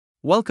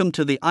Welcome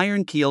to the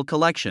Iron Keel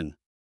Collection.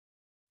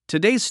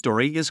 Today's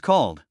story is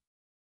called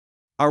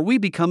Are We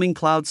Becoming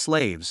Cloud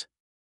Slaves?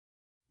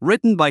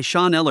 Written by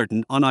Sean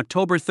Ellerton on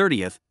October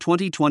 30th,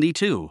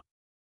 2022.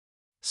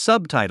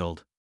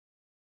 Subtitled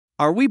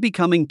Are We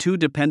Becoming Too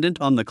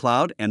Dependent on the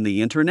Cloud and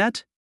the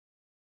Internet?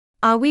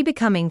 Are we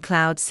becoming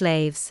cloud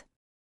slaves?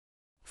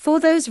 For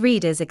those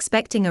readers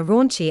expecting a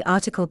raunchy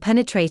article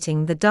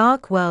penetrating the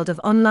dark world of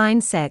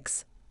online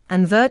sex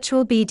and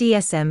virtual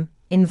BDSM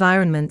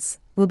environments,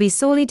 will be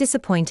sorely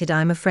disappointed,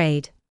 I'm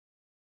afraid.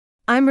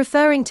 I'm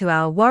referring to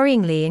our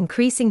worryingly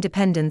increasing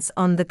dependence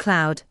on the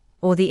cloud,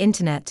 or the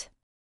Internet.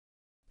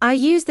 I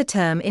use the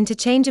term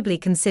interchangeably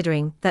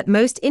considering that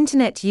most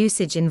Internet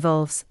usage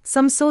involves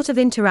some sort of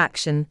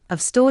interaction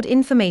of stored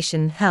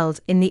information held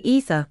in the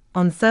ether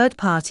on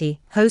third-party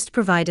host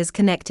providers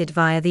connected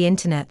via the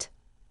Internet.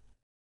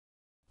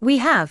 We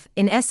have,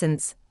 in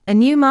essence, a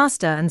new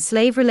master and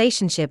slave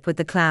relationship with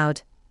the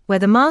cloud, where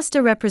the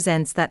master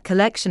represents that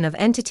collection of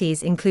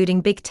entities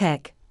including big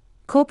tech,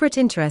 corporate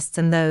interests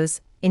and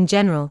those, in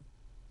general,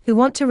 who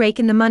want to rake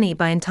in the money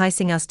by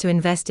enticing us to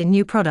invest in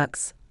new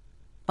products,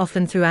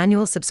 often through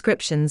annual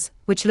subscriptions,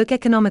 which look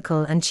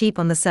economical and cheap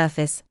on the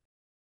surface.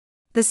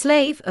 The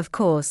slave, of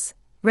course,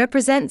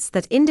 represents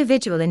that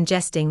individual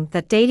ingesting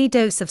that daily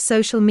dose of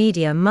social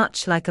media,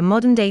 much like a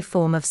modern-day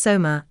form of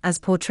soma as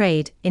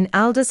portrayed in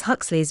Aldous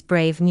Huxley's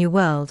Brave New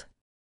World.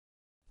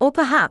 Or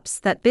perhaps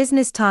that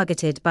business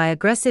targeted by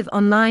aggressive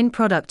online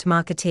product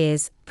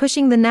marketeers,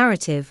 pushing the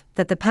narrative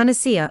that the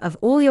panacea of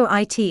all your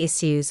IT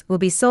issues will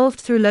be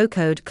solved through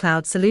low-code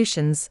cloud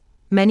solutions,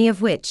 many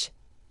of which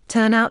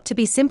turn out to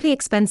be simply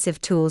expensive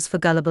tools for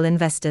gullible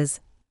investors.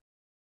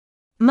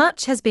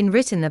 Much has been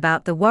written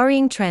about the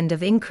worrying trend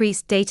of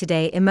increased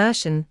day-to-day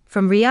immersion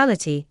from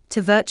reality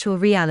to virtual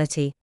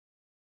reality.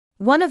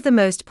 One of the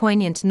most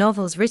poignant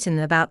novels written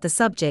about the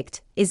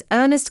subject is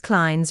Ernest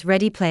Cline's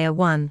Ready Player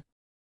One.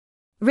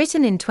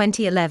 Written in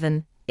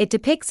 2011, it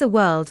depicts a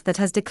world that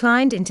has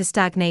declined into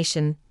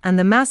stagnation, and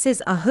the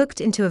masses are hooked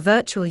into a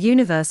virtual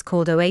universe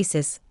called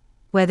Oasis,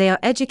 where they are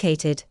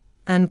educated,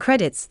 earn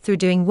credits through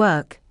doing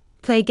work,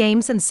 play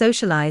games and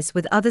socialize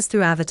with others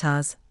through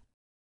avatars.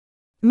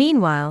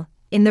 Meanwhile,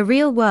 in the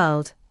real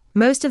world,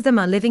 most of them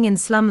are living in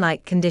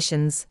slum-like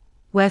conditions,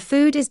 where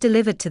food is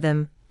delivered to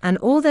them, and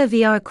all their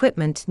VR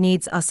equipment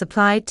needs are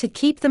supplied to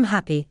keep them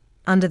happy,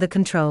 under the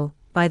control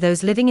by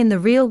those living in the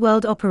real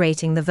world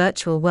operating the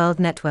virtual world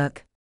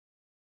network.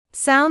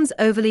 Sounds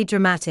overly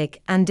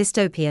dramatic and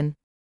dystopian.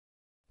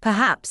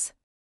 Perhaps.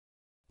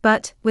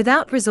 But,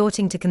 without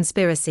resorting to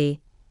conspiracy,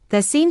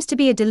 there seems to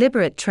be a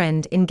deliberate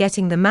trend in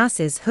getting the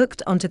masses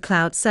hooked onto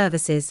cloud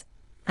services,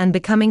 and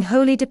becoming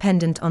wholly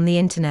dependent on the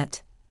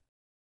Internet.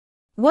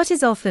 What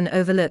is often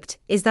overlooked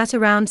is that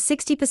around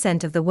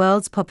 60% of the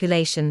world's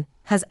population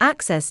has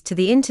access to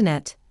the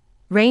Internet,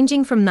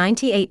 ranging from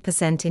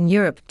 98% in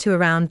Europe to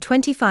around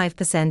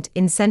 25%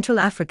 in Central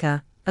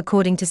Africa,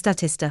 according to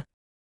Statista.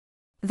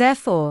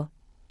 Therefore,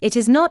 it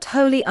is not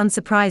wholly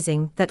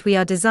unsurprising that we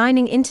are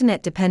designing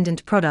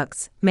Internet-dependent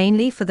products,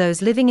 mainly for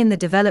those living in the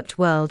developed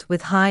world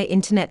with high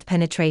Internet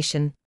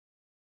penetration.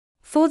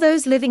 For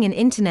those living in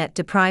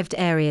Internet-deprived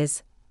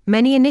areas,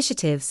 many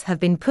initiatives have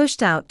been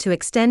pushed out to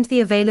extend the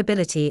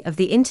availability of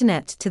the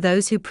Internet to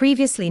those who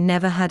previously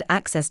never had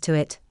access to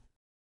it.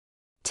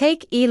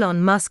 Take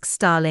Elon Musk's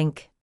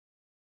Starlink.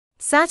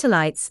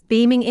 Satellites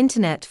beaming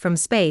Internet from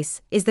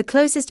space is the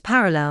closest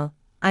parallel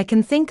I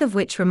can think of,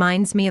 which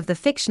reminds me of the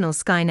fictional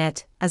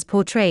Skynet as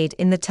portrayed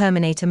in the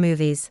Terminator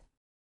movies.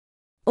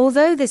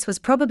 Although this was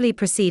probably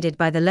preceded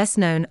by the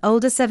less-known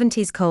older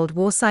 70s Cold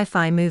War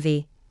sci-fi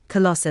movie,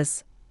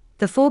 Colossus,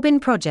 The Forbin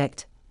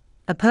Project,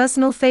 a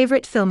personal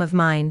favorite film of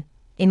mine,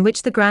 in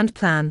which the grand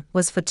plan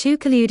was for two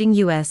colluding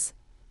US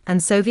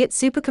and Soviet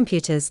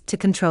supercomputers to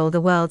control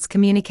the world's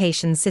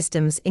communication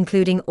systems,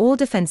 including all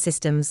defense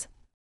systems.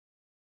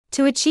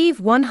 To achieve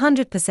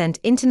 100%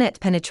 Internet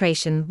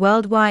penetration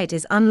worldwide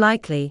is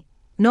unlikely,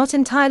 not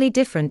entirely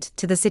different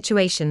to the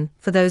situation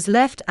for those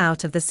left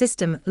out of the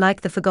system,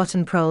 like the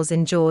forgotten proles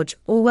in George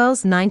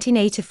Orwell's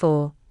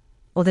 1984,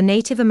 or the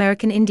Native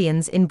American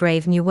Indians in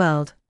Brave New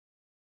World.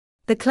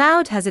 The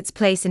cloud has its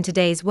place in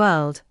today's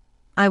world,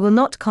 I will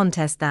not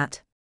contest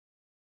that.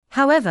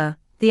 However,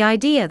 the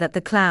idea that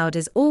the cloud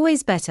is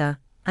always better,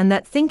 and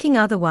that thinking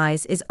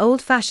otherwise is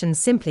old-fashioned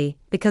simply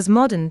because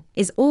modern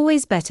is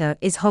always better,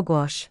 is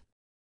hogwash.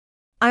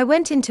 I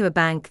went into a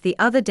bank the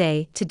other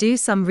day to do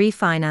some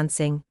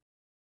refinancing.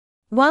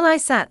 While I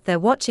sat there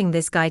watching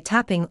this guy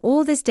tapping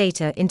all this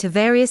data into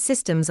various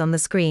systems on the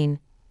screen,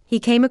 he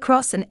came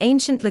across an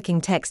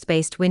ancient-looking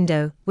text-based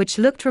window which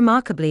looked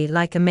remarkably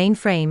like a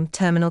mainframe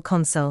terminal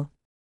console.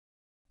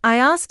 I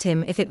asked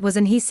him if it was,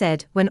 and he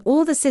said, when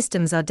all the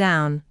systems are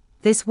down,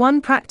 this one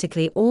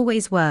practically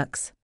always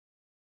works.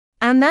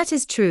 And that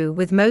is true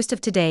with most of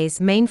today's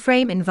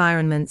mainframe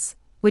environments,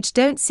 which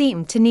don't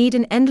seem to need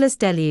an endless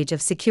deluge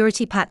of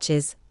security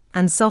patches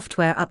and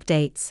software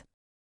updates.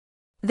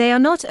 They are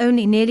not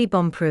only nearly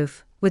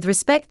bomb-proof, with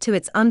respect to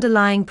its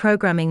underlying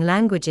programming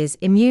languages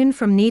immune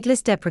from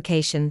needless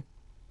deprecation,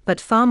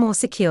 but far more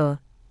secure,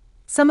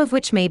 some of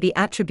which may be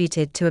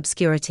attributed to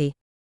obscurity.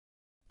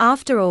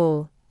 After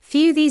all,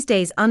 few these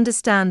days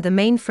understand the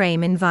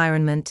mainframe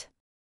environment.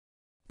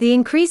 The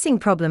increasing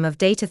problem of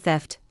data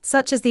theft,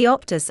 such as the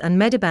Optus and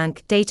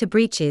Medibank data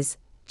breaches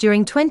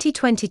during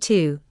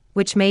 2022,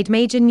 which made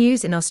major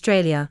news in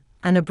Australia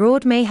and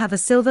abroad, may have a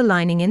silver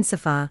lining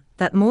insofar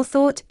that more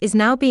thought is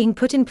now being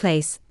put in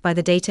place by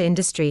the data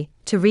industry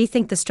to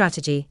rethink the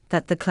strategy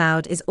that the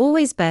cloud is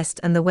always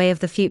best and the way of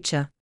the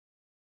future.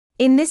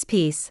 In this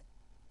piece,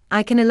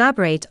 I can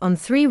elaborate on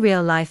 3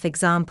 real-life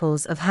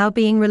examples of how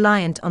being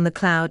reliant on the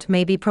cloud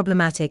may be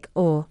problematic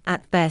or,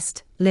 at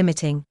best,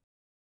 limiting.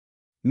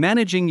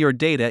 Managing your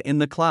data in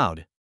the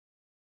cloud.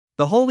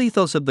 The whole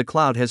ethos of the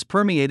cloud has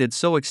permeated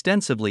so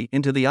extensively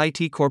into the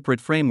IT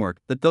corporate framework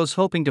that those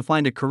hoping to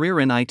find a career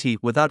in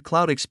IT without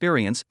cloud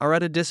experience are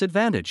at a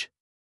disadvantage.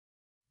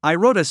 I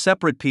wrote a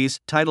separate piece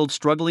titled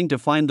 "Struggling to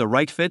Find the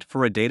Right Fit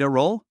for a Data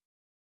Role?"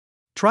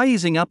 Try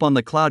easing up on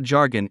the cloud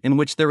jargon, in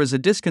which there is a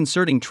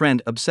disconcerting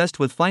trend obsessed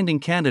with finding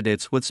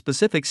candidates with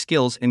specific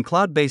skills in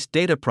cloud-based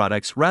data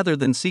products rather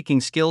than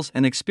seeking skills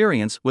and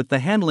experience with the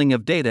handling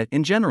of data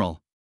in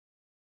general.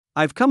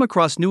 I've come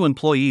across new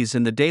employees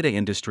in the data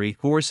industry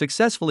who were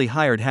successfully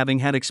hired having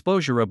had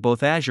exposure of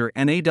both Azure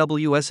and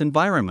AWS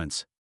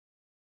environments.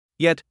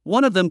 Yet,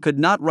 one of them could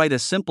not write a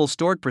simple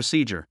stored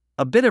procedure,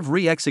 a bit of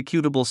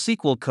re-executable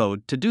SQL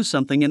code to do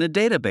something in a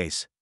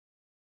database.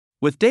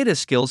 With data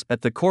skills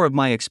at the core of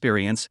my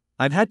experience,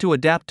 I've had to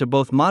adapt to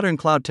both modern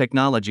cloud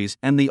technologies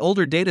and the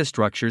older data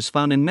structures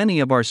found in many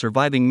of our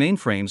surviving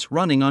mainframes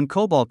running on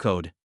COBOL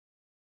code.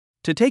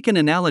 To take an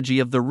analogy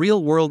of the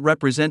real world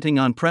representing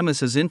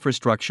on-premises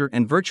infrastructure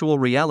and virtual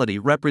reality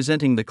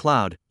representing the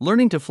cloud,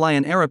 learning to fly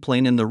an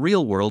aeroplane in the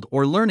real world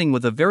or learning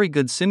with a very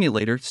good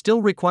simulator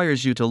still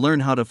requires you to learn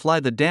how to fly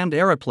the damned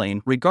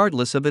aeroplane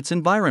regardless of its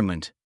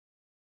environment.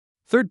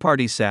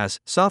 Third-party SaaS,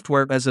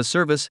 software as a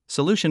service,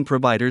 solution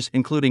providers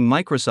including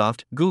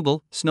Microsoft,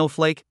 Google,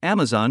 Snowflake,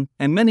 Amazon,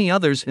 and many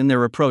others in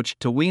their approach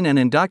to wean and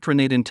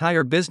indoctrinate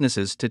entire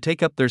businesses to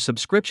take up their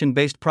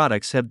subscription-based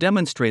products have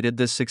demonstrated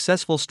this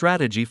successful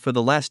strategy for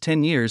the last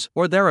 10 years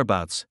or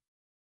thereabouts.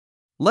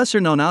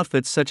 Lesser-known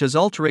outfits such as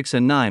Alteryx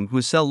and Nime, who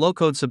sell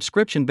low-code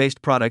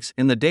subscription-based products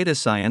in the data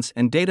science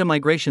and data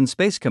migration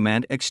space,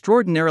 command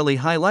extraordinarily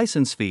high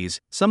license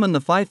fees, some in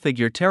the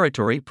 5-figure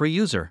territory per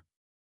user.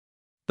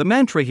 The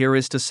mantra here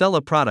is to sell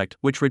a product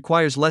which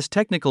requires less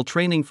technical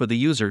training for the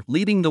user,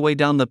 leading the way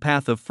down the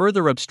path of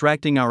further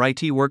abstracting our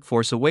IT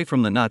workforce away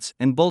from the nuts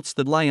and bolts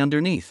that lie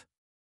underneath.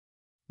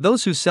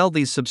 Those who sell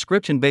these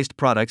subscription-based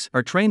products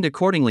are trained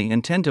accordingly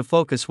and tend to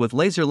focus with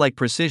laser-like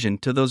precision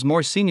to those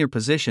more senior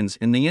positions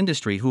in the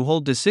industry who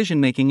hold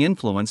decision-making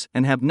influence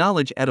and have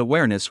knowledge at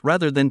awareness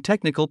rather than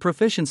technical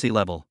proficiency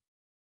level.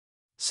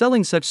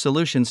 Selling such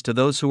solutions to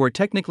those who are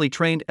technically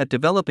trained at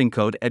developing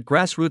code at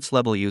grassroots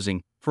level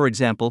using, for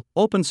example,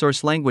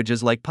 open-source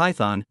languages like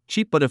Python,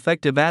 cheap but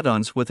effective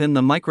add-ons within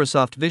the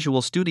Microsoft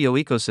Visual Studio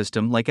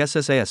ecosystem like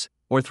SSAS,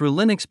 or through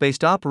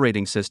Linux-based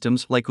operating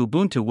systems like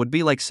Ubuntu would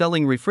be like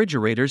selling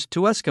refrigerators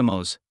to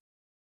Eskimos.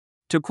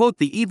 To quote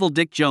the evil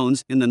Dick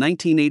Jones in the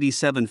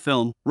 1987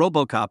 film,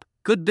 RoboCop,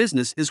 good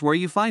business is where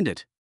you find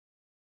it.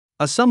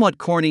 A somewhat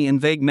corny and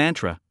vague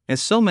mantra,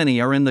 as so many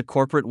are in the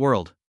corporate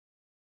world.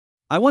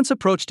 I once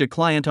approached a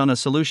client on a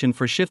solution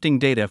for shifting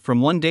data from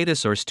one data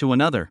source to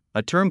another,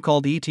 a term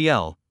called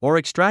ETL, or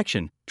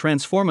extraction,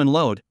 transform and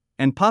load,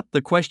 and popped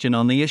the question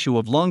on the issue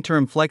of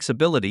long-term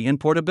flexibility and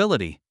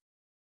portability.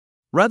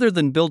 Rather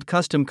than build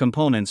custom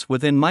components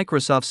within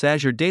Microsoft's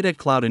Azure Data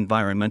Cloud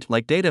environment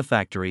like Data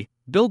Factory,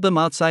 build them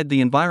outside the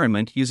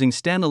environment using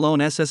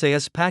standalone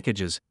SSAS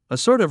packages, a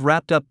sort of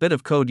wrapped-up bit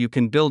of code you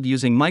can build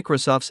using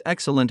Microsoft's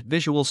excellent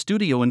Visual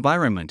Studio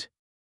environment.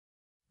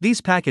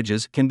 These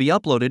packages can be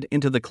uploaded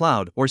into the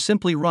cloud or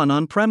simply run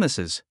on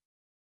premises.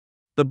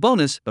 The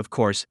bonus, of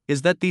course,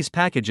 is that these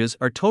packages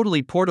are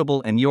totally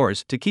portable and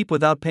yours to keep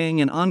without paying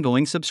an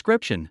ongoing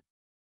subscription.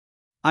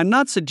 I'm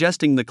not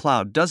suggesting the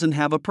cloud doesn't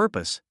have a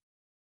purpose.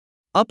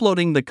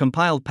 Uploading the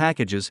compiled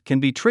packages can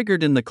be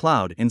triggered in the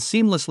cloud and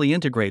seamlessly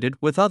integrated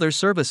with other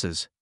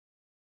services.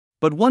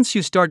 But once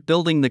you start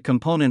building the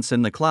components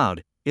in the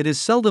cloud, it is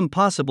seldom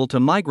possible to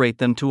migrate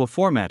them to a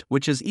format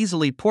which is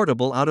easily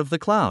portable out of the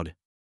cloud.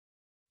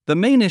 The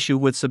main issue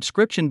with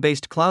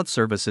subscription-based cloud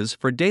services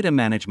for data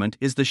management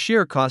is the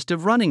sheer cost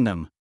of running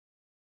them.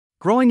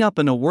 Growing up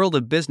in a world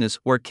of business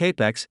where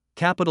CAPEX,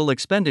 capital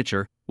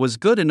expenditure, was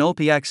good and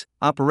OPEX,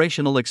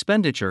 operational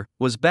expenditure,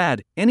 was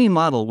bad, any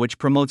model which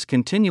promotes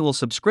continual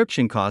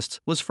subscription costs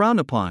was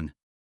frowned upon.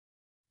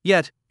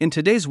 Yet, in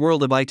today's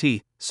world of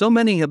IT, so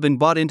many have been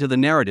bought into the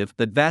narrative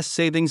that vast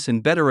savings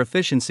and better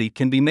efficiency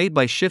can be made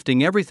by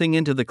shifting everything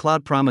into the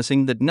cloud,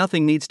 promising that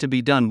nothing needs to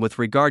be done with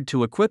regard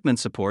to equipment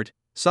support,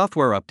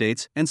 software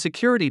updates, and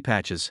security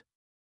patches.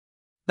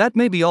 That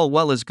may be all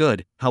well as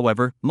good,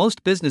 however,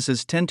 most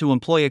businesses tend to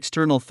employ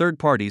external third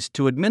parties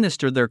to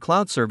administer their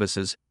cloud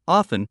services,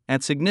 often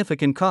at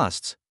significant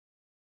costs.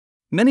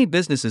 Many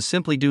businesses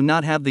simply do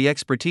not have the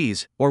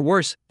expertise, or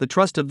worse, the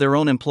trust of their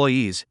own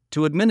employees,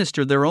 to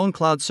administer their own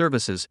cloud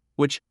services,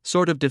 which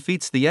sort of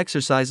defeats the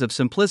exercise of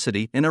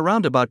simplicity in a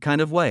roundabout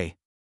kind of way.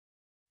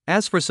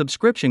 As for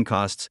subscription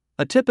costs,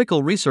 a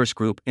typical resource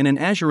group in an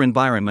Azure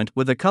environment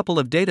with a couple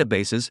of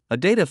databases, a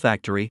data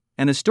factory,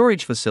 and a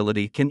storage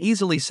facility can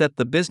easily set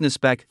the business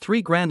back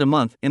 $3,000 a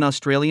month in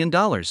Australian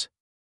dollars.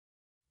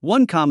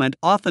 One comment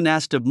often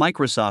asked of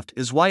Microsoft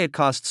is why it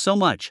costs so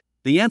much,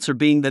 the answer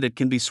being that it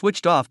can be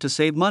switched off to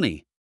save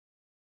money.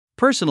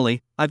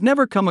 Personally, I've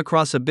never come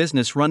across a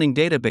business running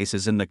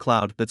databases in the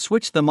cloud that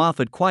switched them off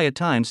at quiet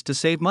times to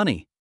save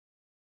money.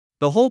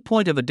 The whole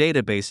point of a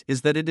database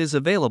is that it is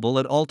available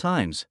at all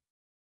times,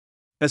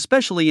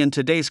 especially in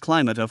today's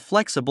climate of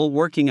flexible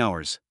working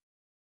hours.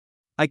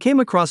 I came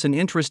across an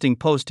interesting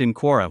post in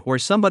Quora where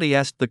somebody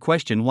asked the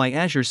question why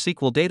Azure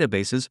SQL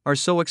databases are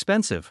so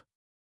expensive.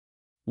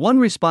 One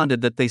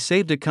responded that they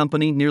saved a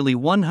company nearly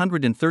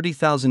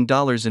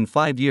 $130,000 in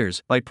 5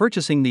 years by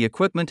purchasing the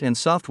equipment and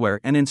software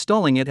and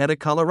installing it at a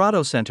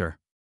Colorado center.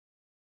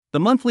 The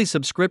monthly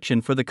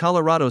subscription for the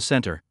Colorado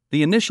center,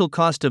 the initial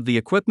cost of the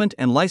equipment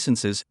and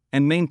licenses,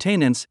 and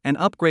maintenance and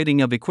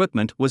upgrading of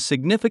equipment was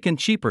significantly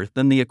cheaper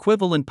than the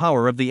equivalent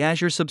power of the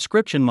Azure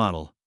subscription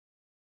model.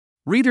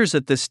 Readers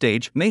at this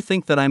stage may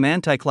think that I'm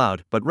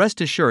anti-cloud, but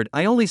rest assured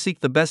I only seek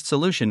the best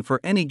solution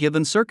for any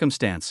given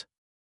circumstance.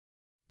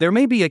 There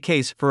may be a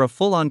case for a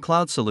full-on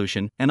cloud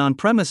solution, an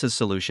on-premises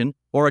solution,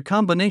 or a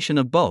combination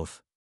of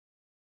both.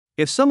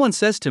 If someone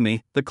says to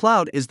me, the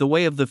cloud is the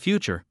way of the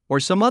future, or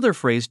some other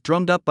phrase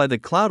drummed up by the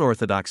cloud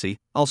orthodoxy,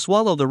 I'll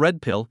swallow the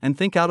red pill and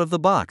think out of the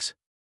box.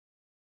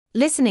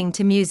 Listening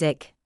to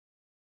music.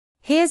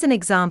 Here's an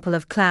example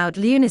of cloud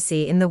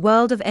lunacy in the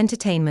world of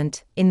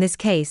entertainment, in this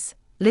case,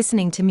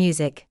 listening to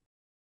music.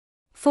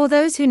 For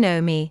those who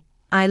know me,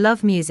 I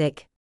love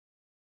music,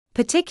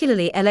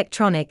 particularly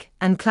electronic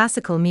and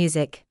classical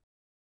music.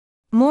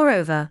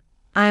 Moreover,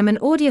 I am an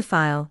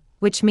audiophile,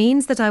 which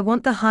means that I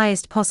want the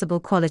highest possible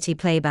quality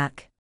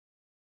playback.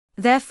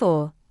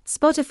 Therefore,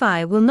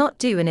 Spotify will not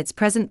do in its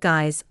present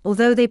guise,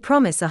 although they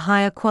promise a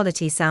higher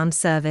quality sound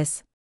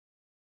service.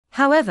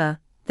 However,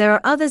 there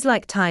are others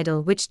like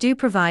Tidal which do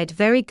provide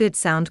very good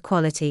sound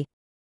quality.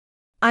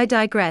 I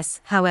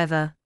digress,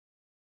 however.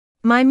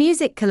 My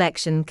music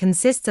collection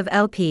consists of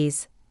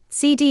LPs,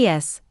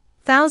 CDs,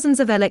 thousands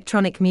of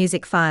electronic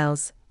music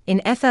files, in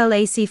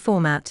FLAC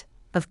format,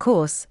 of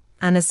course,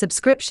 and a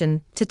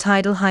subscription to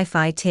Tidal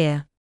Hi-Fi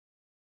tier.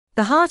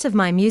 The heart of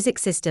my music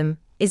system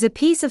is a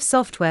piece of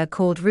software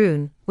called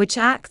Roon, which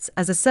acts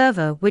as a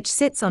server which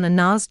sits on a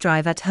NAS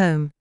drive at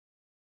home.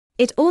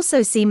 It also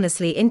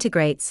seamlessly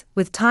integrates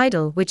with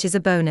Tidal, which is a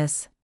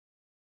bonus.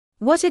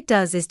 What it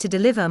does is to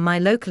deliver my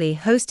locally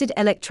hosted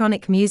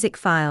electronic music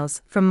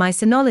files from my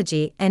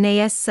Synology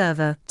NAS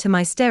server to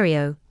my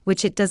stereo,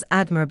 which it does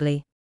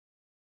admirably.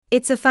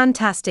 It's a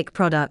fantastic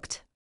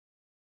product.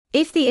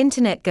 If the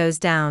internet goes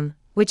down,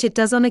 which it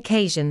does on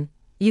occasion,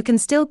 you can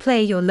still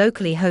play your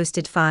locally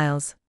hosted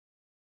files.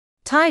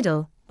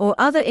 Tidal, or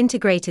other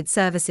integrated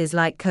services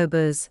like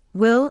Qobuz,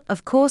 will,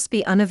 of course,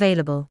 be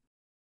unavailable.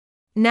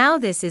 Now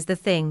this is the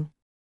thing.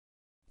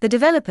 The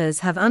developers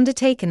have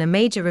undertaken a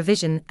major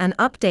revision and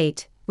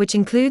update, which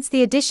includes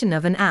the addition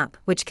of an app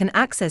which can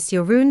access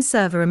your Roon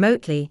server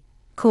remotely,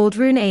 called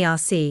Roon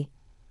ARC.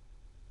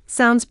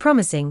 Sounds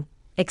promising,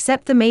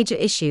 except the major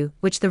issue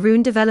which the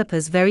Roon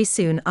developers very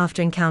soon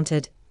after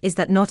encountered, is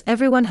that not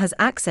everyone has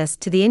access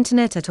to the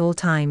internet at all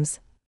times.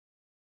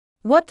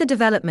 What the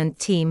development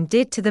team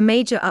did to the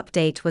major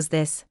update was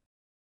this.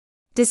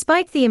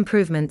 Despite the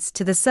improvements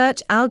to the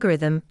search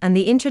algorithm and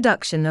the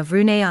introduction of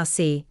Roon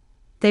ARC,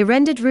 they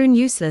rendered Roon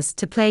useless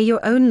to play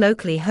your own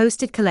locally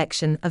hosted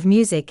collection of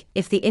music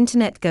if the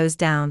internet goes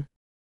down.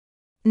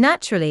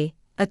 Naturally,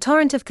 a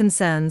torrent of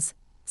concerns,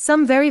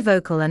 some very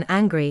vocal and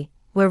angry,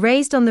 were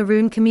raised on the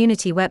Roon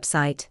community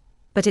website,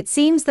 but it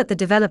seems that the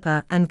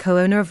developer and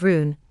co-owner of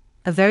Roon,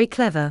 a very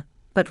clever,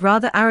 but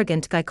rather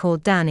arrogant guy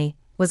called Danny,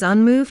 was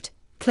unmoved,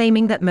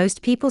 claiming that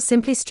most people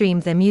simply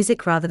streamed their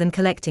music rather than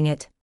collecting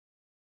it.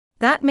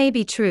 That may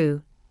be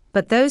true,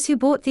 but those who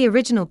bought the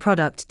original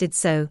product did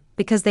so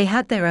because they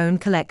had their own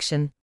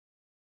collection.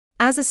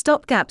 As a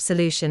stopgap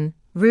solution,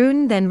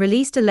 Roon then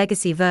released a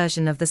legacy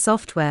version of the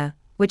software,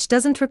 which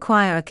doesn't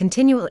require a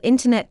continual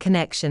internet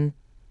connection,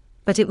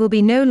 but it will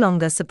be no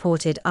longer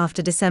supported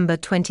after December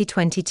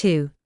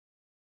 2022.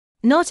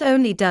 Not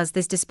only does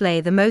this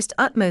display the most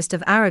utmost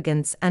of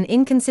arrogance and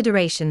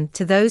inconsideration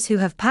to those who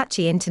have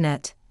patchy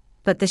internet,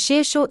 but the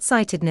sheer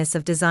short-sightedness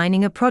of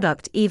designing a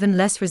product even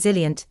less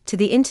resilient to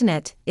the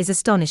internet is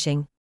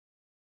astonishing.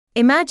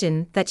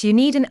 Imagine that you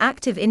need an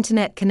active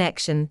internet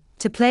connection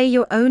to play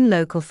your own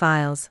local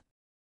files.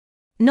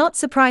 Not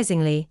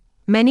surprisingly,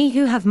 many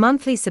who have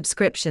monthly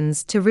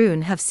subscriptions to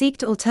Roon have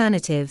sought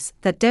alternatives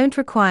that don't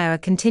require a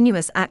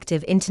continuous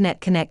active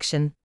internet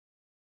connection.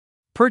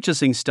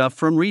 Purchasing stuff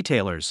from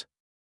retailers.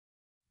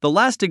 The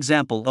last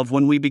example of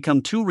when we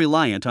become too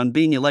reliant on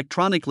being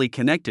electronically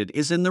connected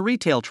is in the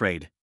retail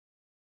trade.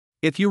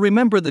 If you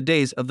remember the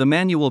days of the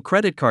manual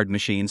credit card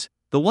machines,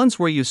 the ones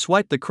where you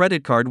swipe the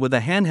credit card with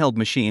a handheld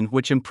machine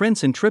which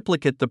imprints in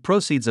triplicate the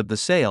proceeds of the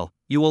sale.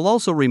 You will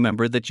also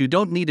remember that you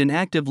don't need an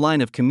active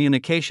line of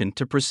communication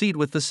to proceed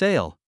with the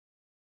sale.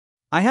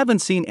 I haven't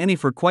seen any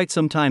for quite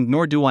some time,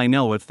 nor do I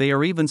know if they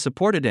are even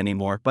supported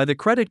anymore by the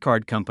credit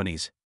card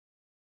companies.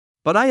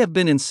 But I have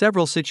been in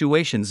several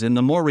situations in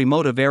the more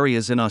remote of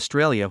areas in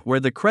Australia where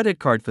the credit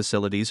card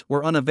facilities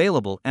were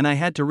unavailable and I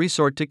had to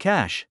resort to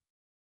cash.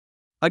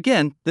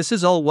 Again, this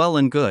is all well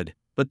and good,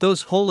 but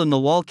those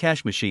hole-in-the-wall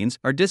cash machines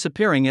are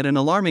disappearing at an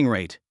alarming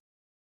rate.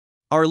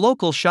 Our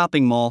local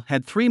shopping mall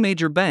had 3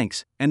 major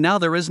banks, and now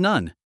there is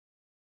none.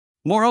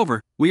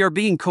 Moreover, we are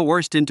being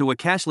coerced into a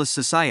cashless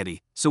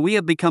society, so we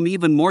have become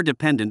even more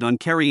dependent on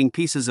carrying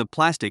pieces of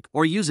plastic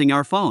or using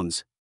our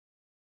phones.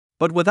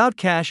 But without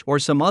cash or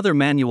some other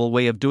manual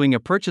way of doing a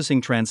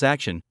purchasing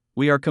transaction,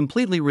 we are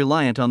completely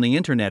reliant on the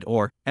internet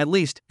or, at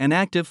least, an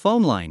active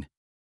phone line.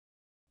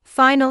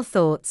 Final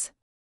thoughts.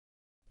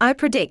 I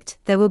predict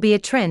there will be a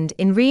trend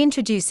in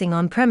reintroducing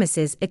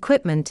on-premises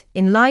equipment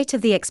in light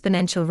of the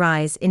exponential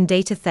rise in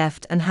data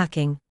theft and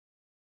hacking.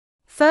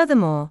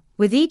 Furthermore,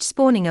 with each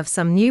spawning of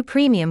some new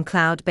premium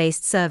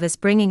cloud-based service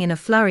bringing in a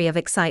flurry of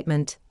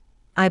excitement,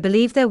 I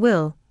believe there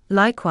will,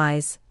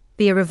 likewise,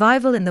 be a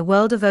revival in the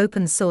world of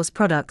open-source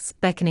products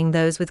beckoning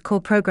those with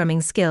core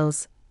programming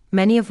skills,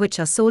 many of which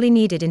are sorely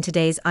needed in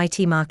today's IT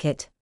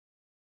market.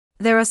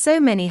 There are so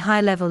many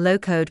high-level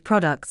low-code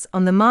products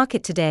on the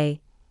market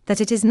today that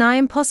it is nigh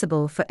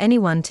impossible for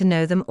anyone to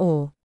know them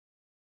all.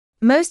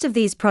 Most of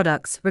these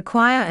products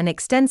require an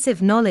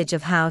extensive knowledge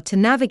of how to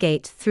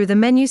navigate through the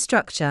menu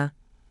structure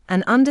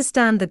and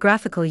understand the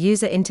graphical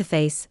user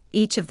interface,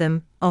 each of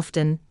them,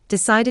 often,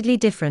 decidedly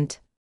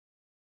different.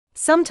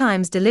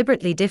 Sometimes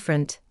deliberately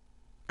different,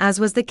 as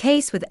was the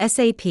case with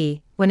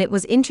SAP when it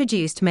was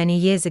introduced many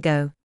years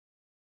ago.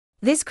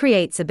 This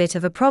creates a bit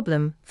of a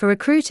problem for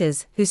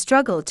recruiters who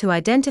struggle to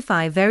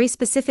identify very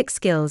specific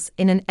skills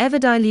in an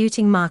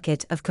ever-diluting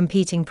market of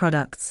competing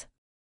products.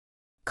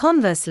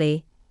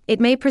 Conversely, it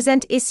may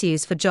present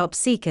issues for job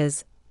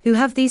seekers who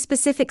have these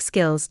specific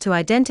skills to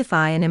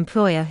identify an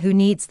employer who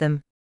needs them.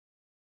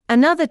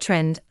 Another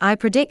trend I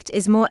predict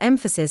is more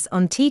emphasis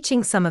on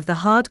teaching some of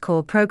the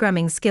hardcore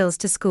programming skills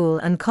to school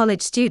and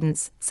college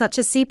students, such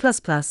as C++,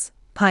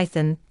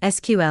 Python,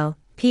 SQL,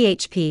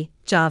 PHP,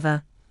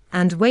 Java,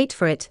 and wait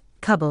for it,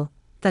 COBOL,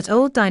 that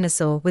old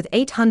dinosaur with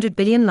 800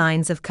 billion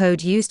lines of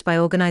code used by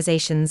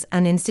organizations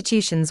and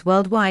institutions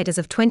worldwide as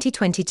of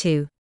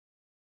 2022.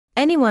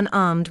 Anyone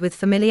armed with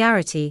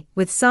familiarity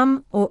with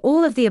some or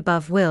all of the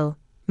above will,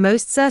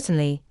 most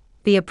certainly,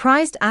 be a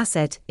prized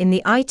asset in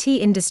the IT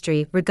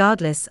industry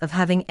regardless of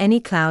having any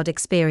cloud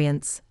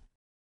experience.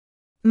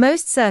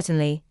 Most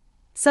certainly,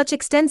 such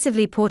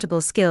extensively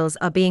portable skills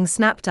are being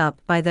snapped up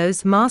by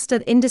those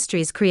mastered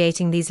industries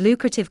creating these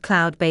lucrative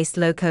cloud-based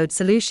low-code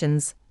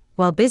solutions,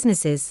 while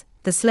businesses,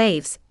 the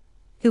slaves,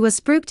 who are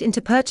spooked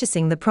into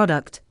purchasing the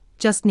product,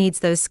 just needs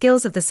those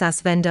skills of the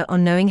SaaS vendor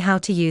on knowing how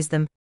to use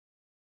them.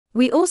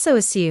 We also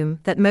assume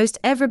that most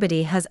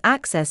everybody has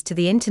access to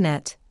the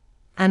internet,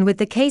 and with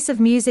the case of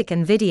music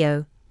and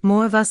video,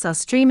 more of us are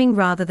streaming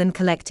rather than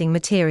collecting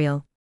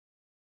material.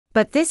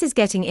 But this is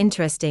getting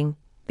interesting,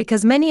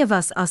 because many of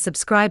us are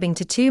subscribing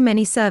to too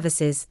many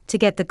services to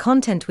get the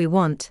content we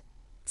want,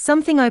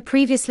 something I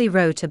previously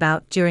wrote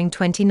about during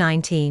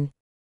 2019.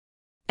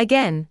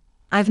 Again,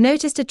 I've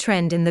noticed a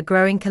trend in the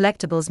growing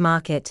collectibles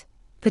market,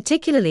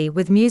 particularly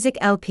with music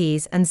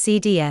LPs and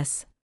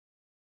CDs.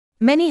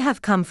 Many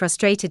have come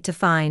frustrated to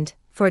find,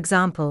 for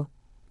example,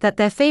 that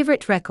their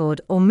favorite record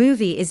or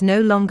movie is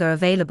no longer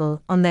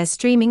available on their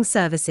streaming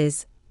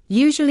services,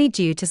 usually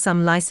due to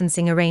some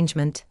licensing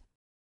arrangement.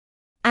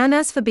 And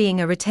as for being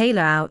a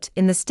retailer out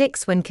in the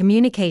sticks when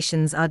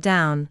communications are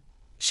down,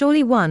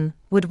 surely one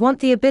would want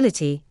the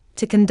ability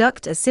to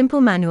conduct a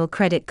simple manual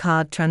credit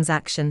card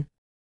transaction.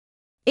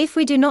 If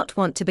we do not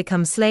want to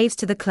become slaves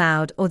to the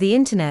cloud or the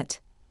internet,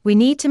 we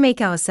need to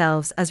make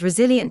ourselves as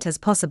resilient as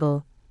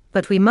possible,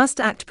 but we must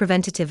act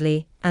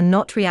preventatively and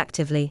not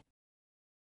reactively.